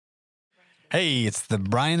Hey, it's the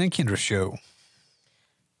Brian and Kendra Show.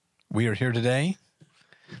 We are here today,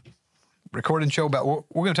 recording show about.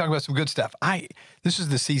 We're going to talk about some good stuff. This is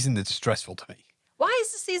the season that's stressful to me. Why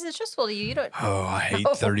is the season stressful to you? You don't. Oh, I hate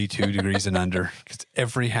 32 degrees and under because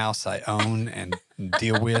every house I own and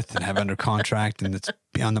deal with and have under contract and that's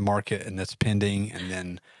on the market and that's pending, and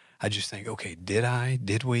then I just think, okay,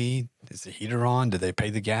 did we? Is the heater on? Did they pay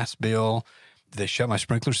the gas bill? Did they shut my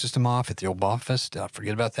sprinkler system off at the old office? Did I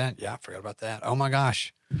forget about that? Yeah, I forgot about that. Oh my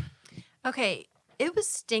gosh. Okay, it was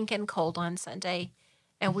stinking cold on Sunday,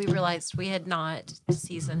 and we realized we had not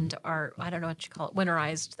seasoned our, I don't know what you call it,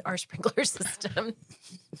 winterized our sprinkler system.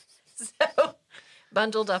 So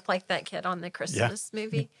bundled up like that kid on the Christmas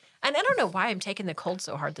movie. And I don't know why I'm taking the cold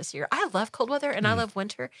so hard this year. I love cold weather and I love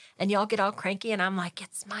winter, and y'all get all cranky, and I'm like,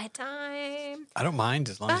 it's my time. I don't mind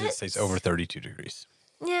as long as it stays over 32 degrees.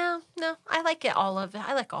 Yeah, no, I like it, all of it.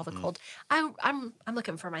 I like all the cold. I'm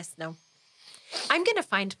looking for my snow. I'm gonna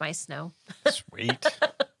find my snow. Sweet.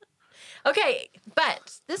 Okay,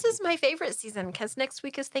 but this is my favorite season because next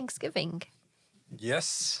week is Thanksgiving.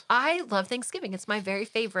 Yes. I love Thanksgiving. It's my very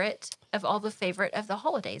favorite of the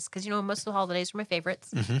holidays because, most of the holidays are my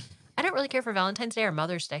favorites. Mm-hmm. I don't really care for Valentine's Day or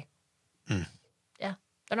Mother's Day. Yeah,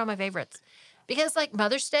 they're not my favorites. Because,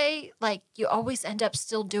 Mother's Day, you always end up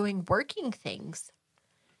still doing working things.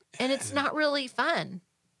 And it's not really fun.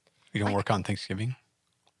 You don't work on Thanksgiving?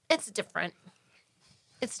 It's different.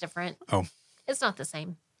 Oh. It's not the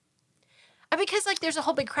same. Because, there's a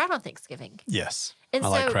whole big crowd on Thanksgiving. Yes. And I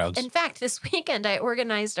like crowds. In fact, this weekend I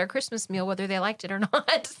organized our Christmas meal, whether they liked it or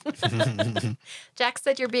not. Jack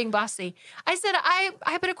said, "You're being bossy." I said,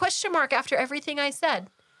 I put a question mark after everything I said.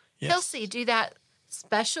 Yes. Kelsey, do that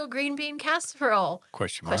special green bean casserole.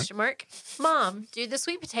 Question mark. Question mark. Mom, do the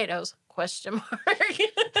sweet potatoes. Question mark.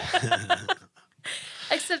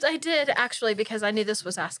 Except I did actually, because I knew this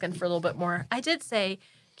was asking for a little bit more. I did say,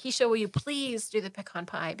 Keisha, will you please do the pecan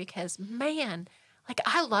pie? Because, man,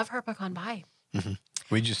 I love her pecan pie. Mm-hmm.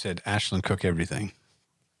 We just said, Ashlyn, cook everything.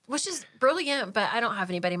 Which is brilliant, but I don't have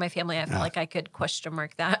anybody in my family. I feel like I could question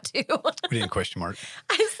mark that, too. We didn't question mark.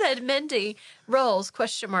 I said, Mindy, rolls,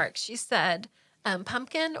 question mark. She said,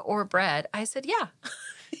 pumpkin or bread? I said, yeah.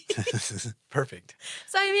 Perfect.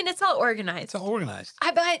 So, it's all organized. It's all organized.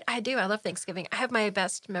 I do. I love Thanksgiving. I have my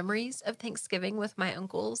best memories of Thanksgiving with my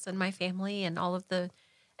uncles and my family and all of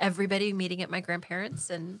everybody meeting at my grandparents'.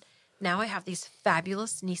 And now I have these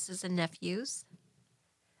fabulous nieces and nephews.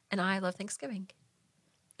 And I love Thanksgiving.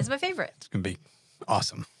 It's my favorite. It's going to be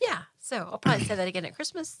awesome. Yeah. So I'll probably say that again at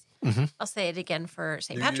Christmas. Mm-hmm. I'll say it again for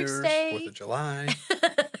St. New Patrick's Year's, Day. 4th of July.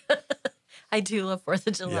 I do love 4th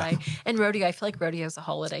of July. Yeah. And rodeo. I feel like rodeo is a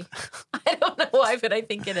holiday. I don't know why, but I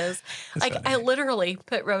think it is. Funny. I literally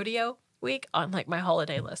put rodeo week on my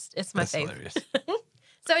holiday list. It's my favorite.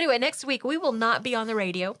 So anyway, next week we will not be on the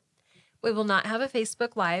radio. We will not have a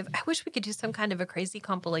Facebook Live. I wish we could do some kind of a crazy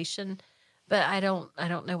compilation, but I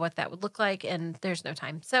don't know what that would look like, and there's no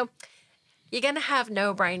time. So you're going to have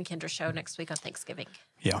no Brian Kendra show next week on Thanksgiving.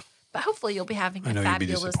 Yeah. But hopefully you'll be having a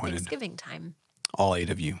fabulous Thanksgiving time. All 8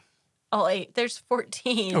 of you. All 8. There's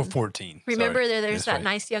 14. Oh, 14. Remember, there's that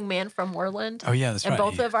nice young man from Moreland. Oh, yeah, that's right. And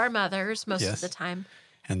both of our mothers most of the time.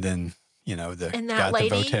 And then, the guy at lady,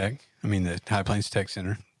 the VOTEC. The High Plains Tech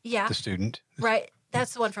Center. Yeah. The student. Right.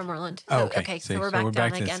 That's the one from Moreland. Oh, so, okay. So we're back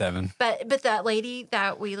down again. To 7. But that lady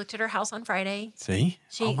that we looked at her house on Friday. See?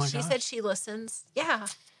 She said she listens. Yeah.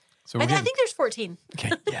 So I think there's 14.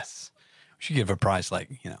 Okay, yes. We should give a prize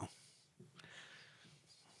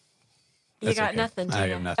You got nothing, do you? I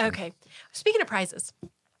got nothing. Okay. Speaking of prizes,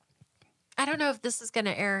 I don't know if this is going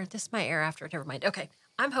to air. This might air after. Never mind. Okay.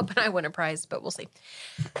 I'm hoping I win a prize, but we'll see.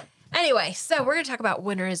 Anyway, so we're going to talk about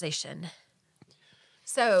winterization.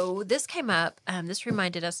 So this came up. This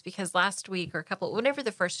reminded us because last week or whenever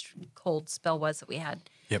the first cold spell was that we had,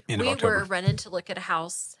 we were running to look at a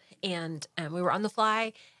house, and we were on the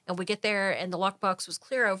fly, and we get there, and the lockbox was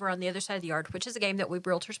clear over on the other side of the yard, which is a game that we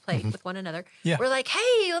realtors play with one another. Yeah. We're like,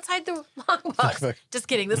 hey, let's hide the lockbox. Just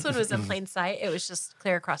kidding. This one was in plain sight. It was just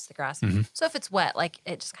clear across the grass. Mm-hmm. So if it's wet,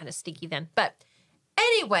 it's just kind of stinky then. But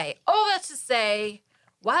anyway, all that's to say,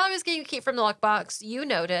 while I was getting a key from the lockbox, you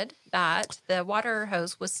noted that the water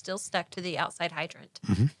hose was still stuck to the outside hydrant.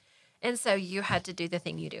 Mm-hmm. And so you had to do the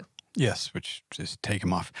thing you do. Yes, which is take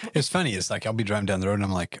them off. It's funny. It's I'll be driving down the road and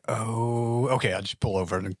I'm like, oh, okay, I'll just pull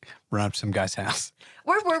over and run up to some guy's house.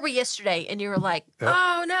 Where were we yesterday? And you were like,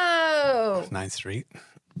 oh, no. 9th Street.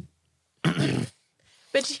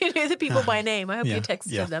 But you knew the people by name. I hope you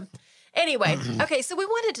texted them. Anyway, okay, so we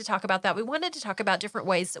wanted to talk about that. We wanted to talk about different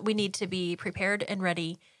ways that we need to be prepared and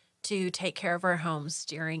ready to take care of our homes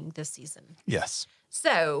during this season. Yes.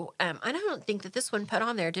 So I don't think that this one put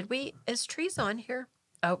on there. Did we? Is trees on here?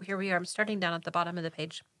 Oh, here we are. I'm starting down at the bottom of the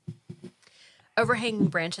page. Overhanging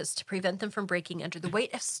branches to prevent them from breaking under the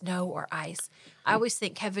weight of snow or ice. I always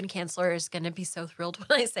think Kevin Kansler is going to be so thrilled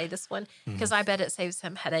when I say this one because I bet it saves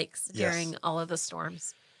him headaches during all of the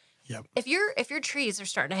storms. Yep. If your trees are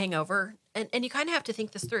starting to hang over, and you kind of have to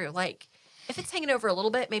think this through, like if it's hanging over a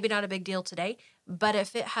little bit, maybe not a big deal today, but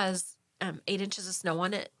if it has 8 inches of snow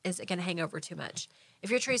on it, is it going to hang over too much? If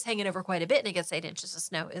your tree's hanging over quite a bit and it gets 8 inches of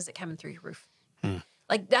snow, is it coming through your roof?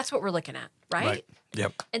 Like, that's what we're looking at, right?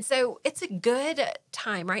 Yep. And so it's a good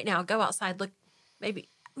time right now. Go outside, look, maybe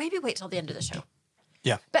wait till the end of the show.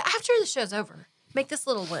 Yeah. But after the show's over, make this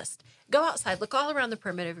little list. Go outside, look all around the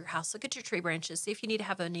perimeter of your house, look at your tree branches, see if you need to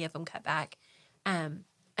have any of them cut back. And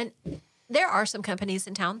there are some companies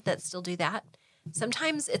in town that still do that.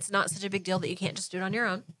 Sometimes it's not such a big deal that you can't just do it on your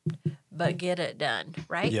own, but get it done,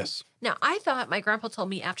 right? Yes. Now, I thought my grandpa told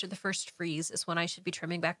me after the first freeze is when I should be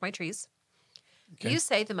trimming back my trees. Okay. You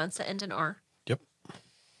say the months that end in R. Yep.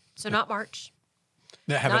 So not March.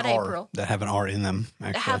 That have not an R. April. That have an R in them,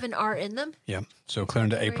 actually. That have an R in them? Yep. So clear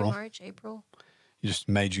into February, April. March, April. You just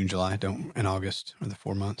May, June, July, and August are the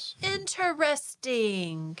 4 months.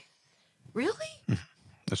 Interesting. Really?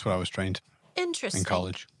 That's what I was trained Interesting. in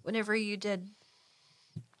college. Whenever you did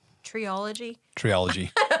treology.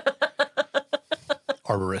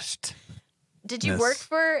 Arborist. Did you work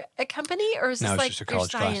for a company, or is this like just a your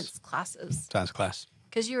college science classes? Science class.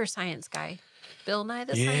 Because you were a science guy. Bill Nye,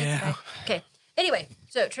 the science guy. Okay. Anyway,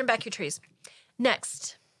 so trim back your trees.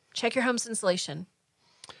 Next, check your home's insulation.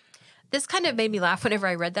 This kind of made me laugh whenever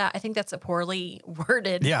I read that. I think that's a poorly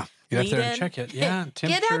worded. Yeah. Get up there and check it. Yeah.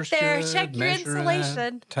 Get up there, good, check your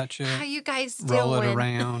insulation. Touch it. How you guys doing? Roll it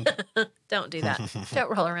around. Don't do that. Don't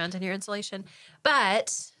roll around in your insulation.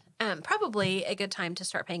 But probably a good time to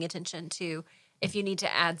start paying attention to if you need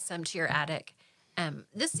to add some to your attic.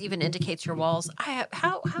 This even indicates your walls.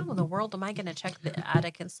 How in the world am I going to check the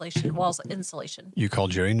attic walls insulation? You call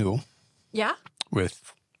Jerry Newell. Yeah.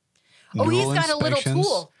 With he's got a little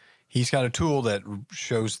tool. He's got a tool that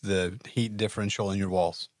shows the heat differential in your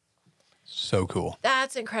walls. So cool.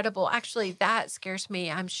 That's incredible. Actually, that scares me.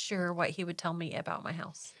 I'm sure what he would tell me about my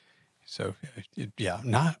house. So, yeah,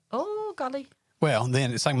 not. Oh, golly. Well,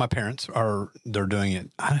 then it's like my parents they're doing it.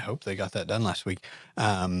 I hope they got that done last week.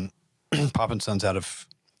 Pop and Sons out of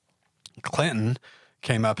Clinton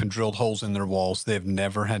came up and drilled holes in their walls. They've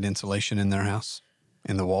never had insulation in their house,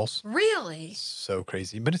 in the walls. Really? So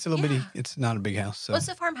crazy. But it's a little bitty, it's not a big house. So. Well, it's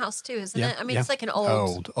a farmhouse too, isn't it? I mean, it's like an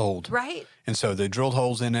old. Right? And so they drilled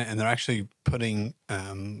holes in it, and they're actually putting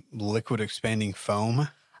liquid expanding foam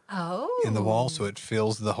in the wall so it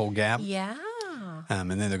fills the whole gap. Yeah.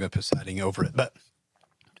 And then they're going to put siding over it. But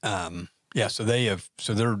yeah, so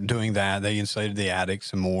they're doing that. They insulated the attic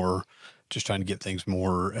some more, just trying to get things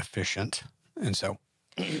more efficient. And so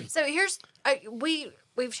here's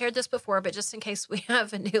we've shared this before, but just in case we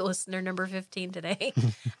have a new listener, number 15 today.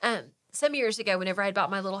 Some years ago, whenever I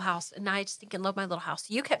bought my little house, and I just think and love my little house,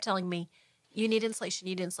 you kept telling me, you need insulation,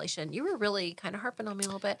 you need insulation. You were really kind of harping on me a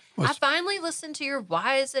little bit. I finally listened to your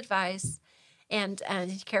wise advice, and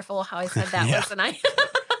careful how I said that, wasn't I?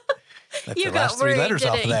 You got three letters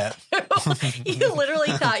off of that. You literally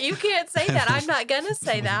thought, you can't say that. I'm not going to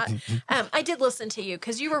say that. I did listen to you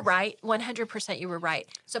because you were right. 100% you were right.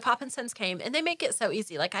 So Pop and Sons came, and they make it so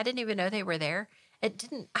easy. Like, I didn't even know they were there. I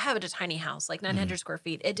have a tiny house, like 900 square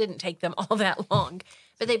feet. It didn't take them all that long.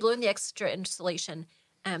 But they blew in the extra insulation.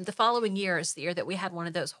 The following year is the year that we had one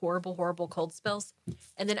of those horrible, horrible cold spells.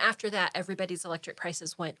 And then after that, everybody's electric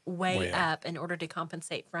prices went way up in order to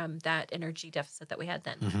compensate from that energy deficit that we had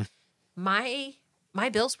then. Mm-hmm. My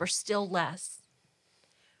bills were still less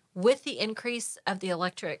with the increase of the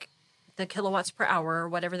kilowatts per hour or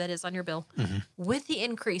whatever that is on your bill. Mm-hmm. With the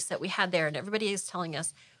increase that we had there, and everybody is telling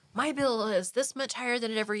us, my bill is this much higher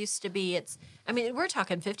than it ever used to be. We're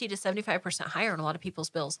talking 50 to 75% higher on a lot of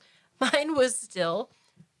people's bills. Mine was still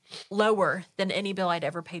lower than any bill I'd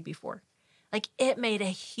ever paid before. Like, it made a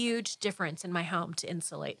huge difference in my home to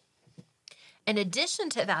insulate. In addition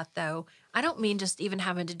to that, though, I don't mean just even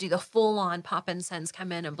having to do the full-on Pop and Sons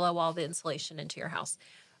come in and blow all the insulation into your house.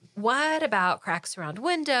 What about cracks around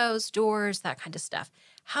windows, doors, that kind of stuff?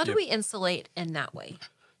 How do we insulate in that way?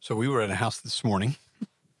 So we were at a house this morning,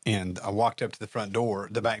 and I walked up to the back door.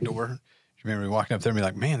 You remember me walking up there and be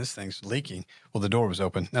like, man, this thing's leaking. Well, the door was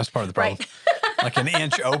open. That's part of the problem. Right. Like an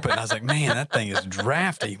inch open. I was like, man, that thing is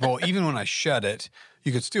drafty. Well, even when I shut it,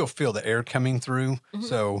 you could still feel the air coming through. Mm-hmm.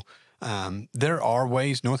 So there are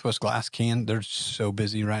ways. Northwest Glass they're so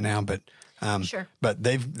busy right now, but sure. But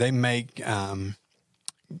they make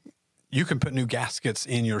you can put new gaskets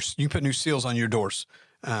in you can put new seals on your doors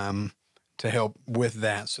to help with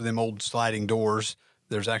that. So them old sliding doors,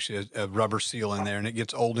 there's actually a rubber seal in there, and it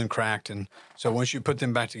gets old and cracked. And so once you put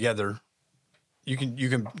them back together,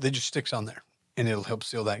 they just sticks on there, and it'll help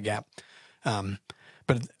seal that gap.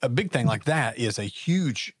 But a big thing like that is a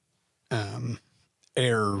huge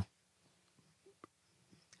air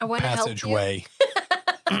passageway.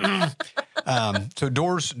 So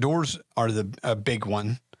doors are a big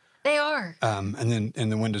one. They are. And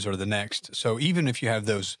the windows are the next. So even if you have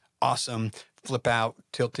those awesome flip out,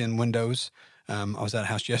 tilt in windows, I was at a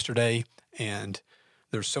house yesterday, and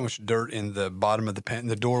there's so much dirt in the bottom of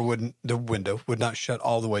the window would not shut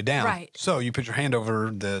all the way down. Right. So you put your hand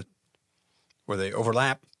over where they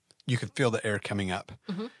overlap, you could feel the air coming up.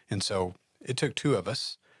 Mm-hmm. And so it took two of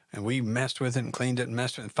us, and we messed with it and cleaned it and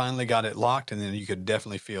messed with it and finally got it locked. And then you could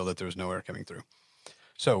definitely feel that there was no air coming through.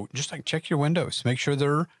 So just like check your windows, make sure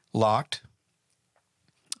they're locked.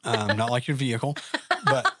 Not like your vehicle,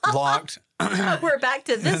 but locked. We're back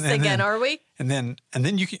to this again, are we? And then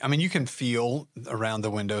you can feel around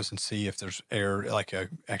the windows and see if there's air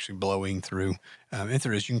actually blowing through. If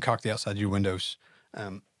there is, you can caulk the outside of your windows.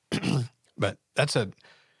 But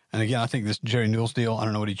and again, I think this Jerry Newell's deal, I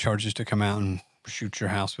don't know what he charges to come out and shoot your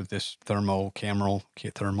house with this thermal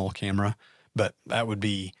camera, but that would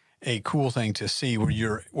be a cool thing to see where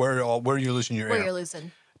you're losing your air. Where you're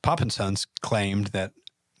losing. Pop and Sons claimed that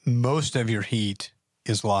most of your heat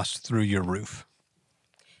is lost through your roof.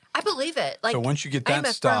 I believe it. So once you get that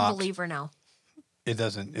stopped, I'm a firm believer now.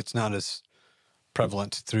 It's not as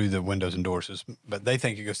prevalent through the windows and doors, but they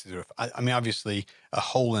think it goes through the roof. I mean, obviously, a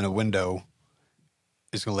hole in a window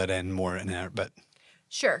is going to let in more in there, but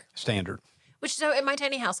sure, standard. So in my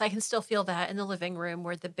tiny house, I can still feel that in the living room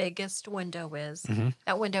where the biggest window is. Mm-hmm.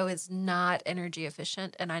 That window is not energy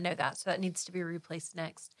efficient, and I know that, so that needs to be replaced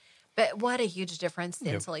next. But what a huge difference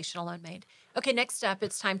the insulation alone made. Okay, next up,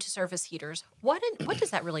 it's time to service heaters. What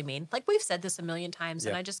does that really mean? Like, we've said this a million times,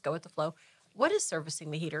 and I just go with the flow. What is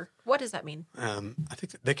servicing the heater? What does that mean? I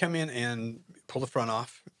think they come in and pull the front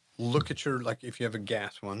off. Look at if you have a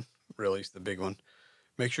gas one, really, it's the big one.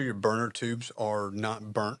 Make sure your burner tubes are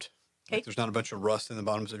not burnt. Okay. Like there's not a bunch of rust in the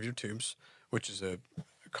bottoms of your tubes, which is a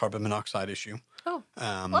carbon monoxide issue. Oh,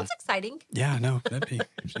 well, that's exciting. Yeah, no,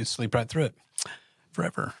 you'd sleep right through it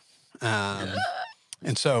forever.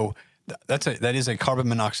 And so that is a carbon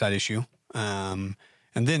monoxide issue. And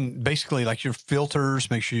then basically like your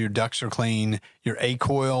filters, make sure your ducts are clean. Your A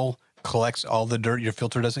coil collects all the dirt your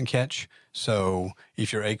filter doesn't catch. So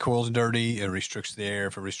if your A coil is dirty, it restricts the air.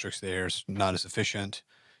 If it restricts the air, it's not as efficient.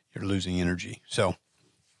 You're losing energy. So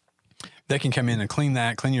they can come in and clean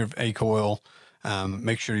your A coil,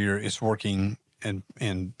 make sure it's working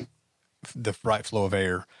and the right flow of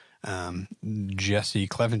air. Jesse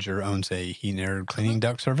Clevenger owns a heat and air cleaning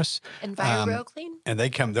duct service. Enviro Clean? And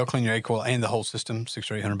they'll clean your A coil and the whole system,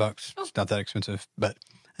 $600 or $800. Oh. It's not that expensive. But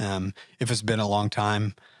if it's been a long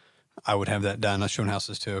time, I would have that done. I've shown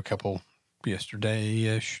houses to a couple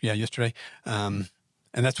yesterday-ish. Yeah, yesterday.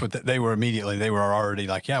 And that's what they were already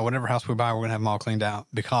like, yeah, whatever house we buy, we're going to have them all cleaned out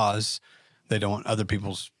because they don't want other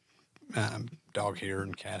people's dog hair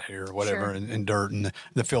and cat hair or whatever and dirt. And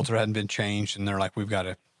the filter hadn't been changed. And they're like, we've got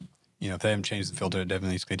to, if they haven't changed the filter, it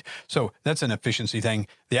definitely needs cleaned. So that's an efficiency thing.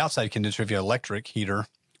 The outside condenser, if you have an electric heater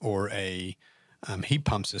or a heat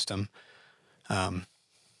pump system,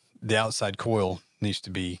 the outside coil needs to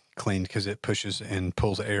be cleaned because it pushes and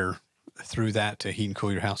pulls air through that to heat and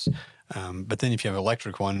cool your house. But then if you have an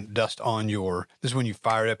electric one, this is when you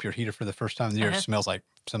fire up your heater for the first time, the air smells like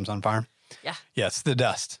something's on fire. Yeah. Yeah, it's the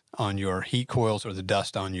dust on your heat coils or the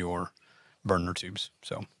dust on your burner tubes.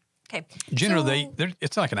 So, okay. Generally,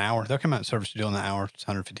 it's like an hour. They'll come out and service your deal in an hour. It's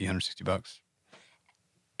 $150, $160.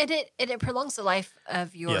 And it prolongs the life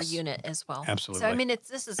of your unit as well. Absolutely. So, I mean,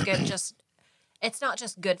 this is good. It's not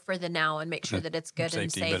just good for the now and make sure that it's good and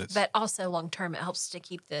safe, but also long term, it helps to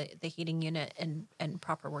keep the heating unit in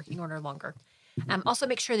proper working order longer. Also,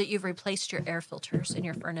 make sure that you've replaced your air filters in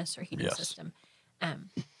your furnace or heating system.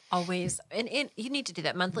 Always, and you need to do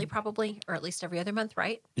that monthly probably, or at least every other month,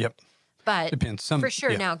 right? Yep. But depends. For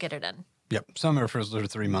sure now get it in. Yep. Some air filters are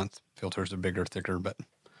 3-month filters are bigger, thicker, but.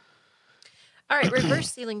 All right,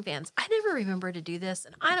 reverse ceiling fans. I never remember to do this,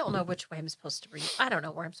 and I don't know which way I'm supposed to breathe. I don't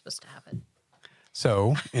know where I'm supposed to have it.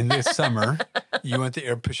 So in this summer, you want the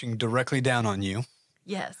air pushing directly down on you.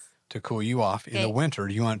 Yes. To cool you off. In the winter,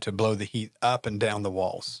 you want it to blow the heat up and down the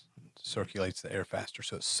walls. It circulates the air faster,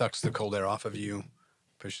 so it sucks the cold air off of you.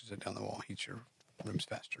 Pushes it down the wall, heats your rooms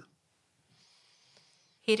faster.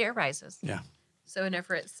 Heat air rises. Yeah. So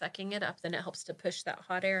whenever it's sucking it up, then it helps to push that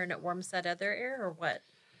hot air and it warms that other air, or what?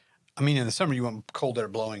 I mean, in the summer, you want cold air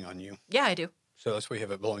blowing on you. Yeah, I do. So that's why you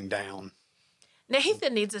have it blowing down.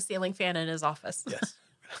 Nathan needs a ceiling fan in his office. Yes.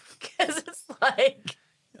 Because it's like...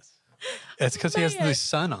 Yes. It's because he has the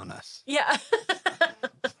sun on us. Yeah.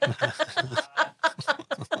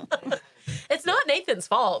 It's not Nathan's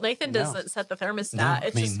fault. Nathan doesn't set the thermostat. No,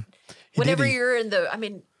 it's just whenever you're in the... I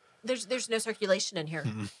mean, there's no circulation in here.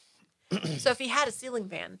 So if he had a ceiling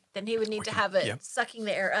fan, then he would need to have it sucking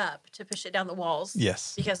the air up to push it down the walls.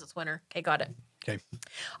 Yes. Because it's winter. Okay, got it. Okay.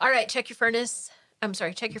 All right, check your furnace. I'm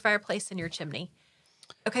sorry, check your fireplace and your chimney.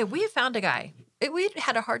 Okay, we have found a guy. We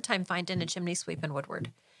had a hard time finding a chimney sweep in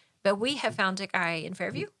Woodward, but we have found a guy in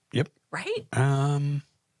Fairview. Yep. Right?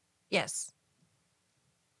 Yes.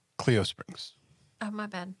 Cleo Springs. Oh, my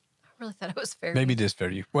bad. I really thought it was Fairview. Maybe it is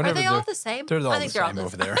Fairview. Whatever. Are they all the same? They're all I think the same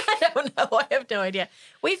over there. I don't know. I have no idea.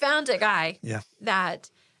 We found a guy that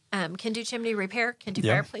can do chimney repair, can do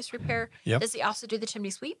fireplace repair. Yep. Does he also do the chimney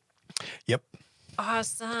sweep? Yep.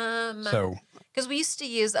 Awesome. So, because we used to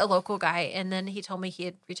use a local guy, and then he told me he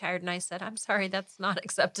had retired, and I said, I'm sorry, that's not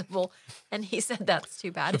acceptable. And he said, that's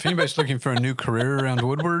too bad. so if anybody's looking for a new career around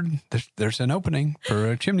Woodward, there's an opening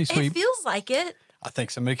for a chimney sweep. It feels like it. I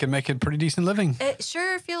think somebody can make a pretty decent living. It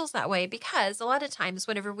sure feels that way, because a lot of times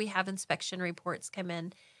whenever we have inspection reports come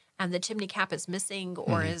in and the chimney cap is missing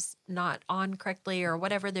or is not on correctly or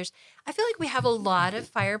whatever, I feel like we have a lot of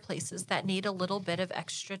fireplaces that need a little bit of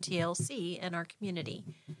extra TLC in our community.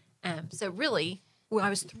 So really,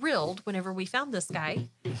 I was thrilled whenever we found this guy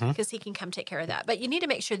because he can come take care of that. But you need to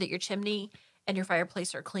make sure that your chimney and your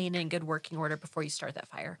fireplace are clean and in good working order before you start that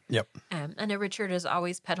fire. Yep. I know Richard is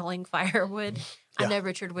always peddling firewood. I know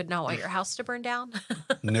Richard would not want your house to burn down.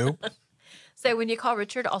 Nope. So when you call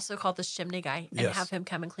Richard, also call this chimney guy and have him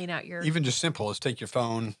come and clean out your... Even just simple is take your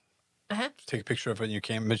phone, take a picture of it in your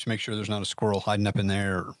camera, make sure there's not a squirrel hiding up in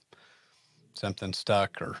there or something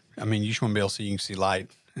stuck. Or, I mean, you just want to be able to see, you can see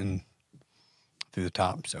light and through the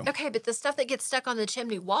top. So okay, but the stuff that gets stuck on the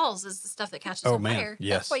chimney walls is the stuff that catches on fire.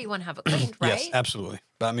 Yes. That's why you want to have it cleaned, right? Yes, absolutely.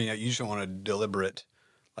 But I mean, you usually want to deliberate,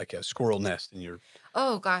 like a squirrel nest in your...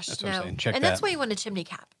 Oh, gosh, that's no. what I'm saying. Check and that. that's why you want a chimney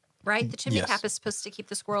cap, right? The chimney cap is supposed to keep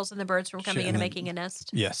the squirrels and the birds from coming in and making a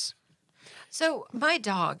nest. Yes. So my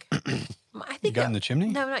dog, I think... You got in the chimney?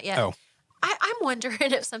 No, not yet. Oh. I'm wondering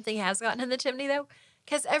if something has gotten in the chimney, though,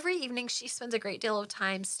 because every evening she spends a great deal of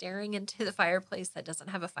time staring into the fireplace that doesn't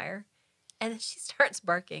have a fire, and then she starts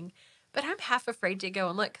barking. But I'm half afraid to go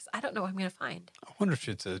and look because I don't know what I'm going to find. I wonder if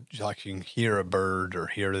it's like you can hear a bird or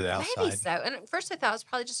hear the outside. Maybe so. And at first I thought it was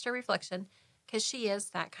probably just a reflection because she is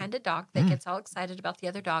that kind of dog that gets all excited about the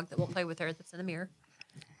other dog that won't play with her that's in the mirror.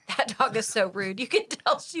 That dog is so rude. You can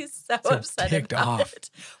tell she's so upset about it.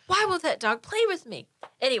 Why won't that dog play with me?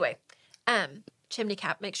 Anyway, chimney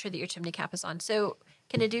cap. Make sure that your chimney cap is on. So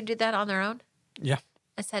can a dude do that on their own? Yeah.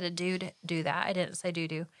 I said a dude do that. I didn't say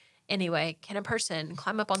doo-doo. Anyway, can a person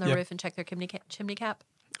climb up on the roof and check their chimney cap?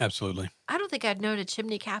 Absolutely. I don't think I'd know what a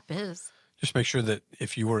chimney cap is. Just make sure that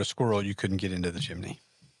if you were a squirrel, you couldn't get into the chimney.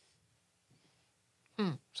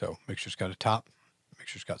 So make sure it's got a top. Make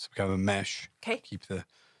sure it's got some kind of a mesh. Okay. Keep the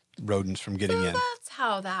rodents from getting in. That's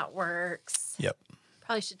how that works. Yep.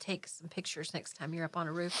 Probably should take some pictures next time you're up on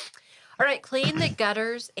a roof. All right, clean the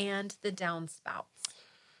gutters and the downspouts.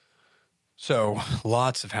 So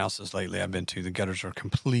lots of houses lately I've been to, the gutters are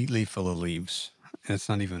completely full of leaves. And it's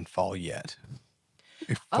not even fall yet.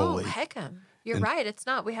 Fully. Oh, heck. You're right. It's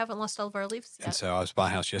not. We haven't lost all of our leaves yet. And so I was by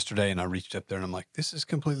a house yesterday and I reached up there and I'm like, this is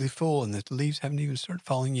completely full and the leaves haven't even started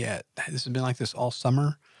falling yet. This has been like this all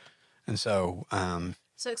summer. And so...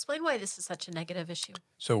 so explain why this is such a negative issue.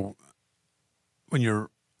 So when your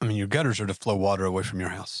gutters are to flow water away from your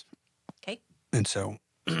house. Okay. And so...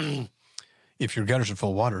 if your gutters are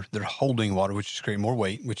full of water, they're holding water, which is creating more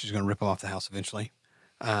weight, which is going to rip them off the house eventually.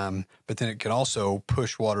 But then it can also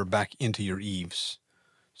push water back into your eaves.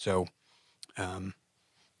 So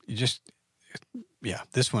this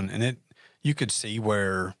one, and you could see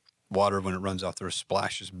where water, when it runs off there,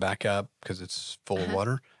 splashes back up because it's full of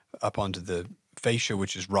water up onto the fascia,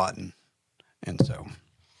 which is rotten. And so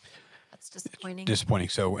that's disappointing. Disappointing.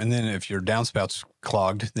 So, and then if your downspouts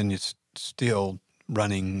clogged, then it's still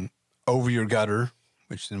running over your gutter,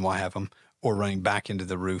 which then why have them, or running back into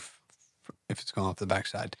the roof if it's going off the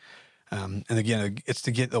backside. And again, it's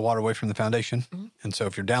to get the water away from the foundation. Mm-hmm. And so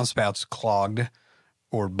if your downspouts clogged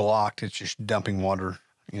or blocked, it's just dumping water,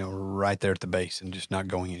 right there at the base and just not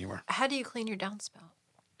going anywhere. How do you clean your downspout?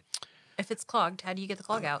 If it's clogged, how do you get the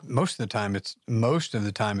clog out? Most of the time, it's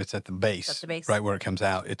at the base. At the base. Right where it comes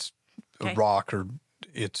out. It's a rock or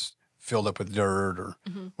it's filled up with dirt or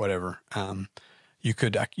whatever. You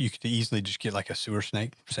could easily just get like a sewer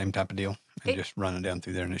snake, same type of deal, and just run it down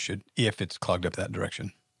through there, and it should, if it's clogged up that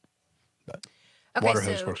direction. But water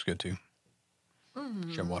hose works good too.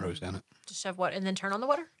 Shove water hose down it. Just shove water and then turn on the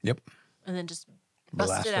water? Yep. And then just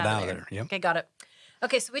bust it out of there. Yep. Okay, got it.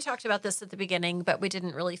 Okay, so we talked about this at the beginning, but we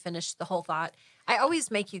didn't really finish the whole thought. I always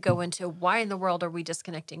make you go into why in the world are we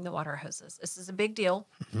disconnecting the water hoses? This is a big deal.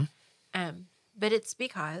 But it's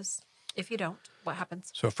because if you don't, what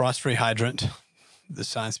happens? So a frost-free hydrant, the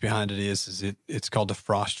science behind it is it's called a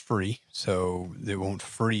frost-free, so it won't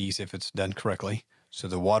freeze if it's done correctly. So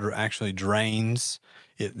the water actually drains.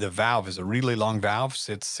 The valve is a really long valve,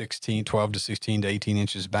 sits 12 to 16 to 18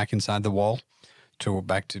 inches back inside the wall to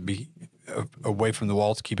be away from the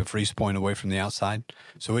wall to keep a freeze point away from the outside.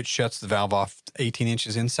 So it shuts the valve off 18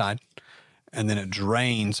 inches inside, and then it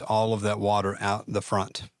drains all of that water out the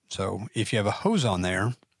front. So if you have a hose on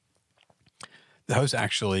there, the hose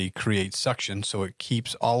actually creates suction, so it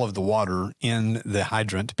keeps all of the water in the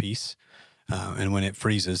hydrant piece. And when it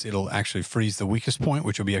freezes, it'll actually freeze the weakest point,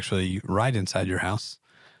 which will be actually right inside your house.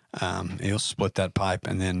 It'll split that pipe,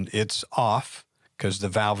 and then it's off because the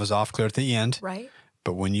valve is off clear at the end. Right.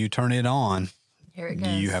 But when you turn it on, here it goes.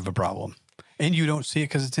 You have a problem. And you don't see it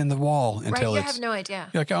because it's in the wall until you have no idea.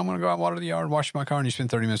 You're like, oh, I'm going to go out and water the yard, wash my car, and you spend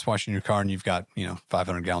 30 minutes washing your car, and you've got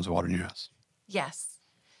 500 gallons of water in your house. Yes.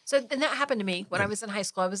 So, and that happened to me when I was in high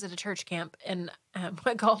school. I was at a church camp, and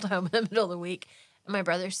I called home in the middle of the week, and my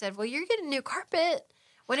brother said, well, you're getting new carpet.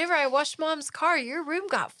 Whenever I washed Mom's car, your room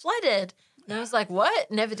got flooded. And I was like, what?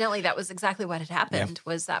 And evidently that was exactly what had happened,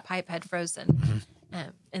 was that pipe had frozen.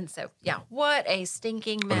 And so, what a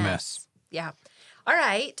stinking mess. What a mess. Yeah. All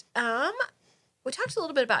right. We talked a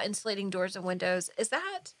little bit about insulating doors and windows. Is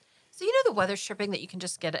that, so the weather stripping that you can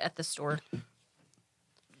just get at the store?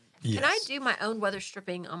 Yes. Can I do my own weather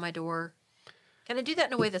stripping on my door? Can I do that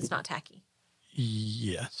in a way that's not tacky?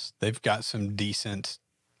 Yes. They've got some decent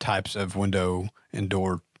types of window and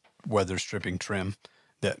door weather stripping trim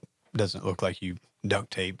that doesn't look like you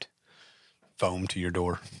duct taped foam to your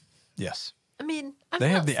door. Yes. I mean, I'm they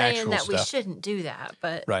not have the saying actual that stuff. we shouldn't do that,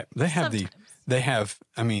 but right.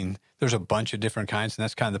 There's a bunch of different kinds, and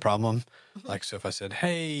that's kind of the problem. Like, so if I said,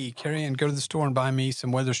 hey, Carrie Ann, go to the store and buy me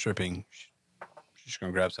some weather stripping, she's just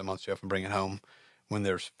going to grab some on the shelf and bring it home when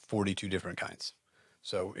there's 42 different kinds.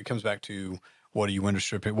 So it comes back to, what are you window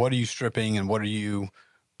stripping? What are you stripping, and what are you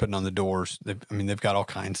putting on the doors? They've got all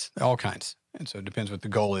kinds. And so it depends what the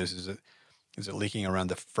goal is. Is it leaking around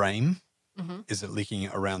the frame? Is it leaking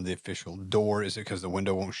around the official door? Is it because the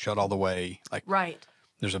window won't shut all the way? right.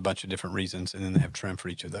 There's a bunch of different reasons, and then they have trim for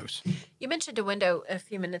each of those. You mentioned a window a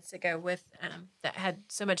few minutes ago with that had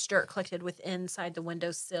so much dirt collected inside the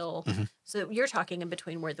window sill. So you're talking in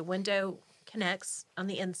between where the window connects on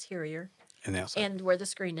the interior And the outside. and where the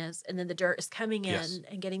screen is, and then the dirt is coming in Yes.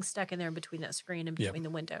 and getting stuck in there between that screen and between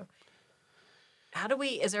the window.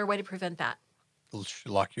 Is there a way to prevent that?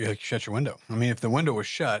 Shut your window. If the window was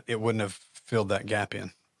shut, it wouldn't have filled that gap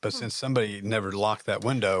in. But since somebody never locked that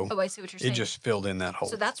window, I see what you're saying. it just filled in that hole.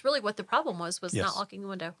 So that's really what the problem was Yes. not locking the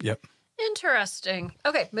window. Yep. Interesting.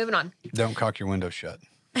 Okay, moving on. Don't cock your window shut.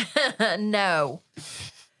 No.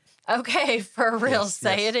 Okay, for real,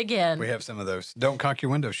 say it again. We have some of those. Don't cock your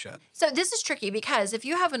window shut. So this is tricky because if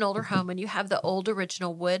you have an older home and you have the old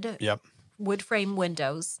original wood frame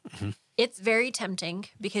windows, it's very tempting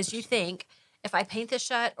because you think, if I paint this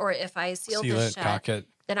shut or if I seal this shut, cock it,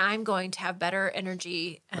 then I'm going to have better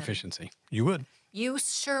energy efficiency. You would. You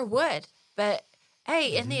sure would. But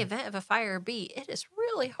hey, in the event of a fire or it is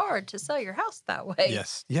really hard to sell your house that way.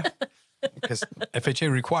 Yes. Yeah. Because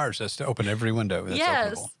FHA requires us to open every window that's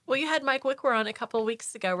openable. Well, you had Mike Wickwer on a couple of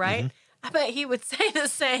weeks ago, right? I bet he would say the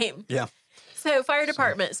same. Yeah. So fire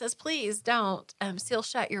department says, please don't seal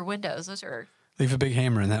shut your windows. Those are... Leave a big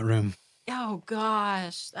hammer in that room. Oh,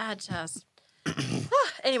 gosh. That just...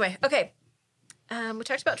 Anyway, okay. We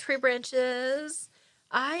talked about tree branches.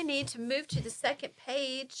 I need to move to the second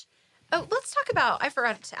page. Oh, let's talk about... I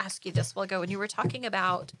forgot to ask you this a while ago when you were talking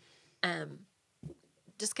about...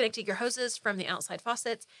 disconnecting your hoses from the outside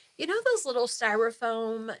faucets. You know those little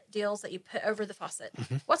styrofoam deals that you put over the faucet?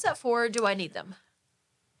 What's that for? Do I need them?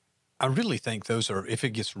 I really think those are, if it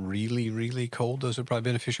gets really, really cold, those are probably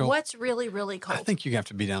beneficial. What's really, really cold? I think you have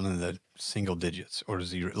to be down in the single digits or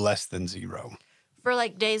less than 0. For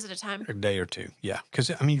like days at a time? A day or two, yeah.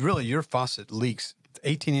 Because, really, your faucet leaks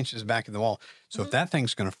 18 inches back in the wall. So if that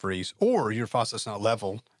thing's going to freeze, or your faucet's not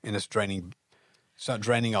level and it's not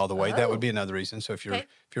draining all the way, that would be another reason. So if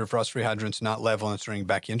your frost-free hydrant's not level and it's draining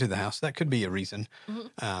back into the house, that could be a reason.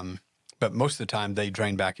 But most of the time, they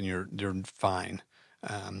drain back and you're fine.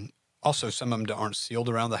 Also, some of them aren't sealed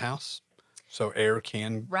around the house. so air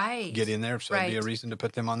can Right. get in there. So that'd be a Right. reason to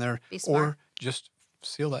put them on there. Be smart. Or just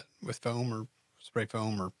seal that with foam or spray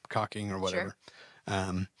foam or caulking or whatever.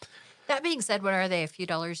 That being said, what are they? A few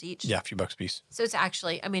dollars each? Yeah, a few bucks a piece. So it's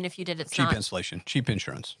actually, I mean, if you did, it's Cheap not. insulation, cheap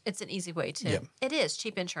insurance. It's an easy way to. Yep. It is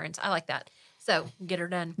cheap insurance. I like that. So get her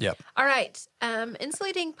done. Yep. All right.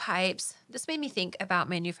 Insulating pipes. This made me think about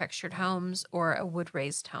manufactured homes or a wood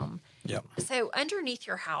raised home. Yep. So underneath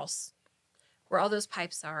your house, where all those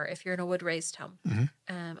pipes are, if you're in a wood raised home,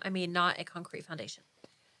 I mean, not a concrete foundation.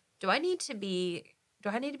 Do I need to be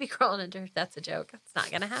crawling under? That's a joke. It's not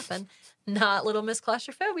going to happen. Not little Miss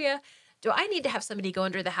Claustrophobia. Do I need to have somebody go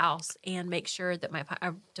under the house and make sure that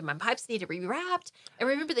do my pipes need to be wrapped? And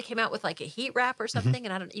remember, they came out with like a heat wrap or something,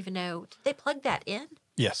 and I don't even know. Did they plug that in?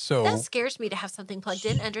 Yes. So That scares me to have something plugged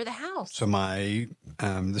in under the house. So my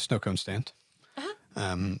the snow cone stand,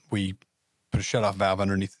 we put a shut-off valve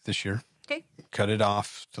underneath it this year. Okay. Cut it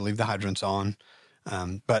off to leave the hydrants on.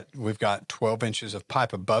 But we've got 12 inches of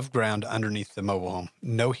pipe above ground underneath the mobile home.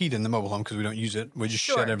 No heat in the mobile home because we don't use it. We just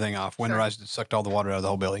shut everything off. Winterized it, sucked all the water out of the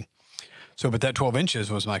whole building. So, but that 12 inches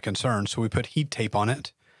was my concern. So we put heat tape on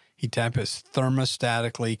it. Heat tape is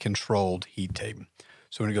thermostatically controlled heat tape.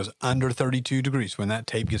 So when it goes under 32 degrees, when that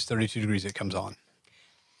tape gets 32 degrees, it comes on.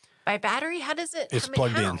 By battery? How does it? It's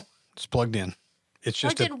plugged in. It's plugged in. It's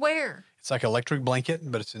just plugged in where? It's like an electric blanket,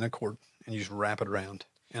 but it's in a cord, and you just wrap it around.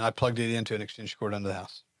 And I plugged it into an extension cord under the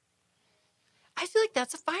house. I feel like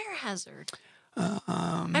that's a fire hazard.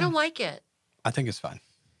 I don't like it. I think it's fine.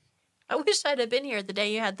 I wish I'd have been here the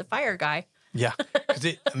day you had the fire guy. Yeah, because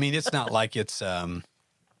it's not like it's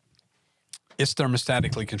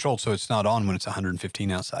thermostatically controlled, so it's not on when it's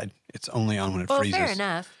 115 outside. It's only on when it freezes. Fair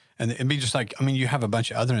enough. And it'd be just like, you have a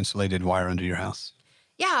bunch of other insulated wire under your house.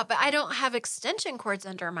 Yeah, but I don't have extension cords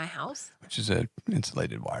under my house. Which is an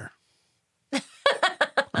insulated wire.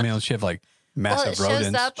 Unless you have like massive Well, it shows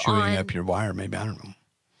rodents up chewing on- up your wire, maybe. I don't know.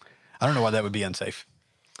 I don't know why that would be unsafe.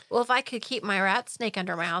 Well, if I could keep my rat snake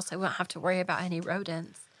under my house, I wouldn't have to worry about any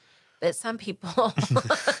rodents. But some people. All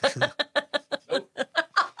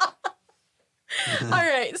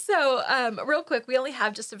right. So, real quick, we only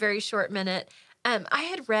have just a very short minute. I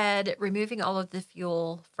had read removing all of the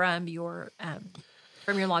fuel from your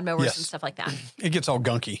lawnmowers Yes. and stuff like that. It gets all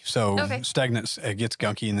gunky. So Okay. stagnant, it gets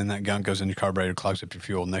gunky, and then that gunk goes in your carburetor, clogs up your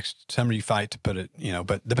fuel. Next summer you fight to put it,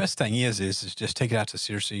 But the best thing is just take it out to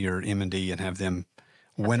Searcy or M&D and have them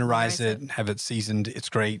winterize it, have it seasoned. It's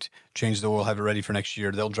great. Change the oil, have it ready for next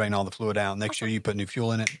year. They'll drain all the fluid out. Next year you put new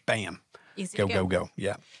fuel in it. Bam. Easy Go, to go, go.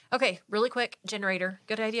 Yeah. Okay, really quick, generator.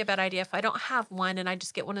 Good idea, bad idea. If I don't have one and I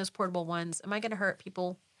just get one of those portable ones, am I going to hurt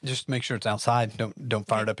people? Just make sure it's outside. Don't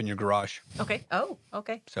fire it up in your garage. Okay. Oh,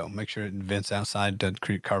 okay. So make sure it vents outside, doesn't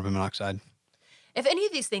create carbon monoxide. If any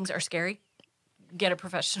of these things are scary, get a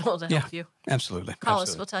professional to help you. Absolutely. Call us.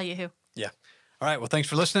 Absolutely. We'll tell you who. Yeah. All right. Well, thanks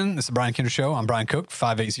for listening. This is the Brian Kinder Show. I'm Brian Cook,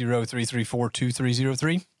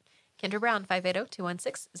 580-334-2303. Kendra Brown,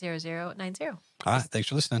 580-216-0090. All right. Thanks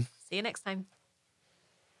for listening. See you next time.